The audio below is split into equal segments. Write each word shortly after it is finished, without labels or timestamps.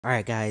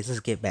Alright guys,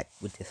 let's get back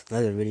with this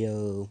another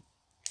video.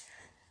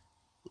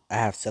 I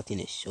have something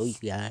to show you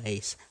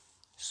guys.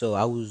 So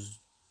I was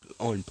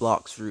on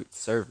Blox fruit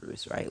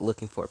servers, right,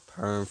 looking for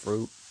perm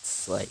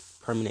fruits, like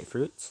permanent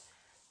fruits.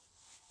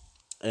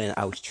 And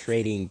I was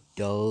trading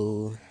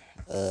dough.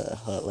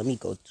 Let me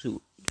go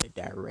to the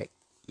direct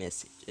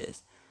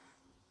messages.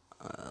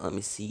 Let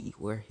me see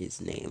where his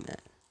name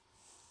at.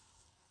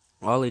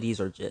 All of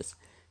these are just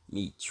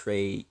me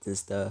trades and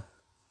stuff.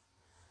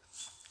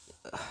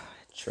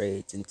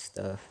 Trades and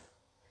stuff.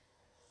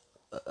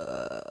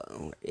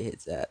 Where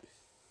is that?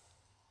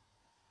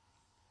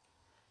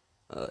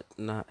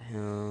 Not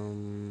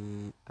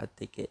him. I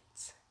think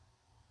it's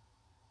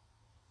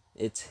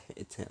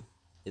him.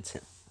 It's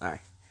him. All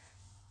right.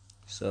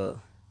 So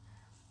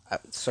I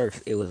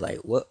searched. It was like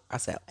what I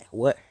said. Like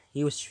what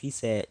he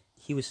said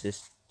he was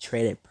just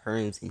trading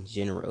perms in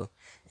general,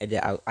 and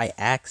then I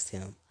asked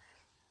him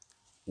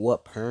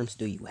what perms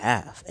do you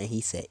have, and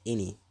he said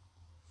any.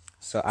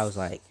 So I was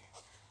like,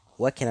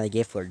 what can I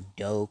get for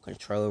Doe,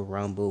 Control,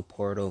 Rumble,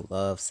 Portal,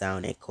 Love,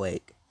 Sound, and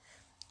Quake?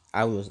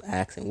 I was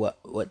asking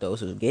what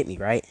those would get me,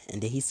 right?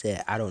 And then he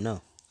said I don't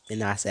know.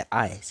 Then I said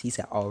ice. He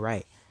said all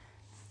right.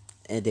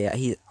 And then I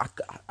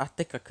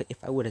think I could,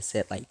 if I would have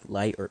said like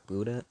light or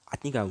Buddha, I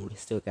think I would have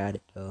still got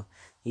it though.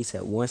 He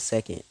said 1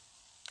 second.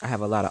 I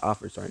have a lot of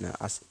offers right now.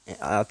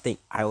 I think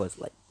I was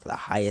like the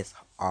highest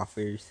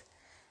offers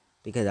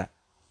because I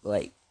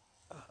like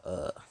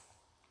uh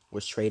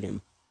was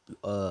trading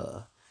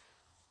uh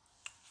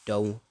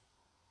dough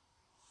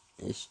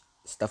and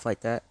stuff like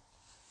that.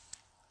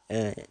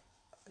 And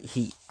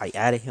I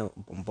added him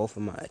on both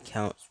of my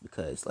accounts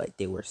because like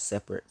they were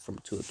separate from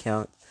two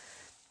accounts.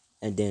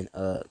 And then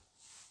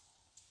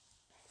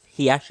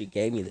he actually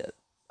gave me the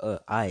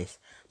ice,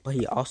 but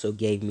he also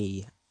gave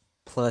me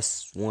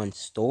 +1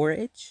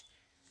 storage,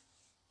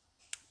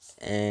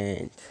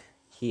 and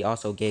he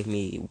also gave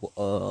me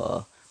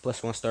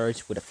 +1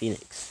 storage with a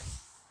phoenix.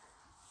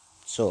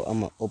 So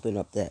I'm gonna open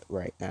up that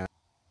right now.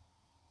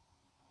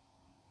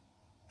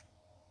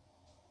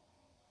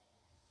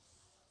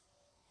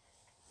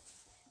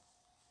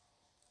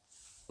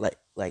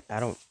 Like I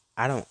don't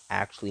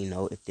actually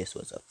know if this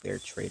was a fair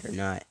trade or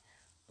not,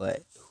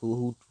 but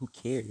who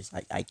cares?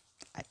 I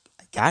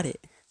got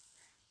it.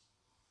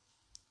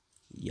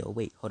 Yo,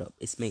 wait, hold up.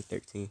 It's May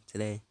 13th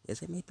today.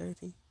 Is it May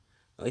 13th?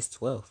 No, it's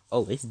 12th.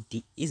 Oh, it's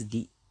D. It's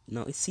D.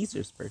 No, it's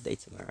Caesar's birthday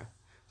tomorrow.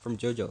 From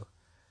JoJo.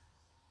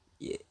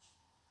 Yeah,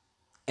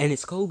 and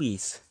it's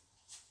Kobe's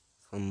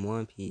from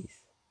One Piece.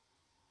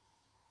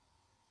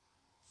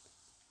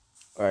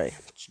 All right,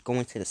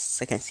 going to the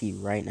second seed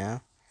right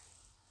now.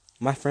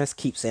 My friends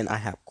keep saying I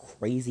have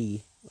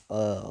crazy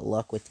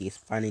luck with these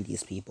finding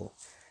these people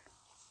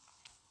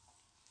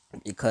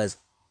because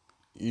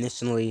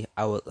initially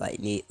I would like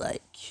need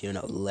like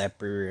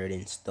leopard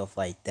and stuff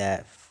like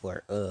that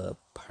for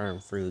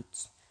perm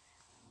fruits.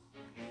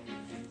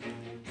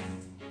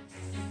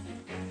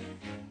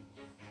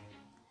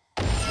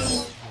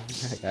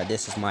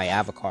 This is my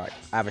avatar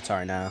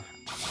now.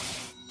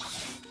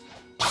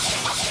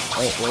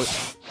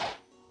 Wait.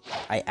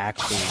 I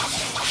actually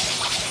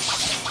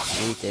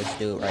need this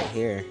dude right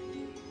here.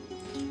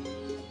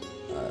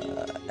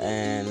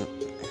 And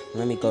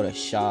let me go to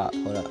shop.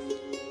 Hold up.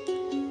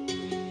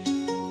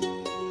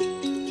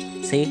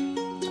 See?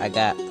 I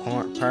got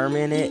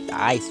permanent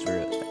ice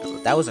fruit.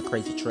 That was a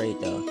crazy trade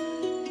though.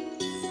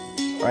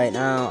 Right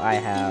now I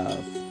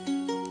have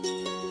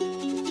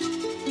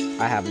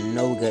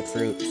no good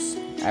fruits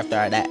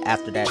after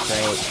that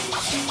trade.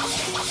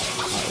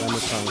 Let me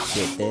come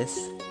get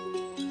this.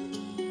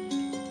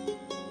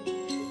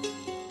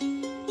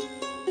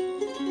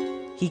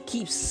 He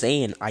keeps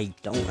saying I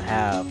don't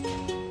have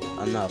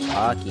enough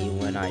hockey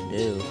when I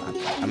do.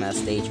 I'm at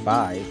stage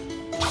 5.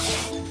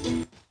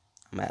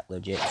 I'm at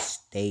legit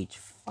stage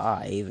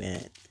 5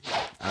 and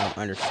I don't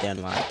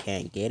understand why I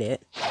can't get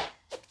it.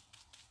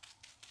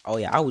 Oh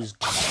yeah, I was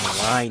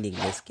grinding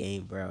this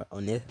game, bro.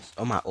 On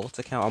my ult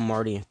account, I'm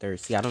already in third.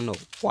 See, I don't know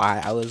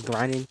why I was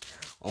grinding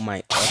on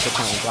my ult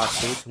account on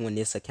Blox when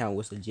this account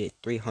was legit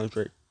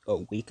 300 a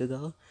week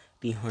ago,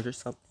 300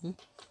 something,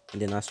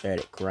 and then I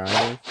started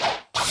grinding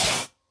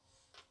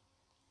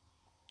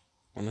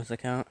on this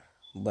account.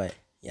 But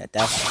yeah,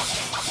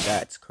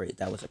 that's crazy.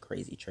 That was a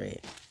crazy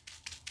trade.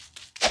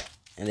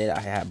 And then I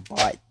had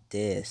bought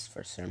this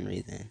for some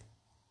reason.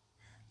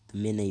 The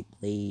mini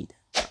blade.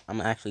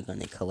 I'm actually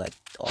gonna collect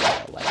all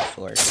the light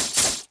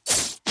swords.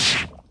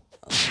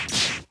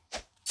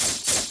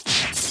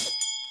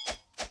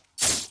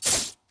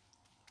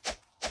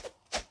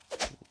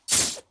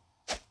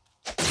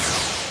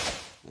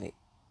 Wait.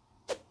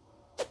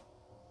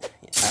 Yeah,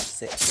 I have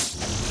 6.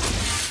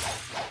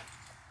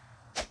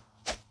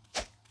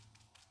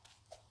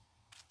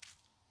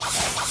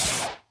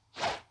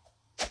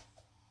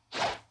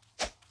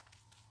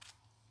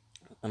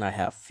 And I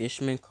have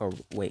Fisherman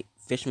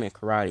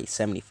Karate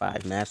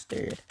 75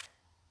 mastered.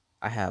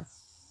 I have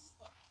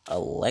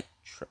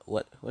Electro.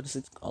 What is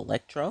it?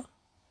 Electro.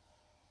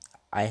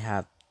 I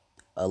have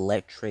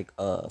Electric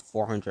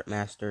 400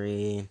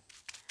 mastery.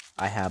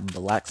 I have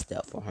Black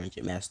Step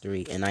 400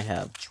 mastery, and I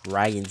have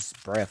Dragon's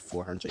Breath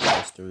 400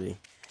 mastery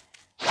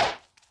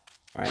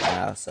right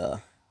now.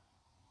 So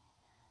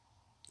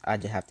I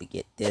just have to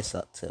get this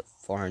up to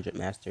 400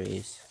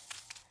 masteries,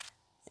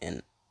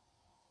 and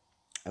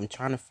I'm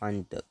trying to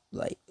find the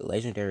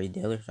legendary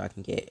dealer so I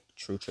can get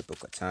true triple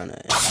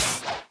katana. And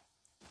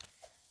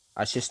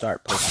I should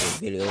start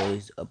posting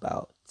videos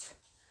about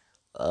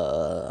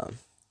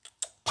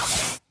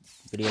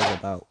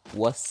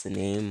what's the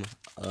name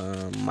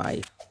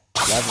my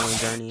leveling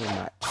journey,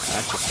 and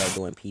I should start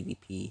doing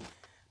PvP.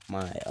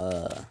 My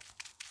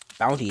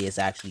bounty is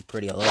actually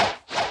pretty low,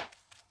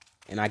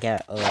 and I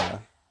got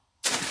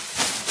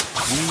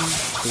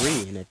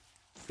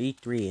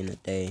V3 in a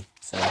day,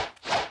 so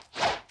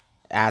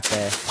I have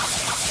to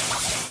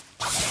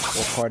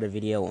record a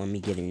video on me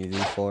getting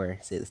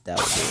V4 since that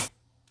was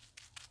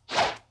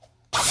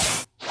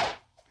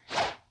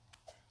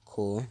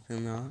cool, you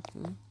know.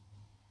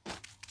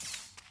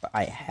 But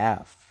I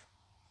have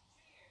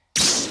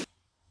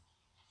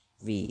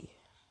V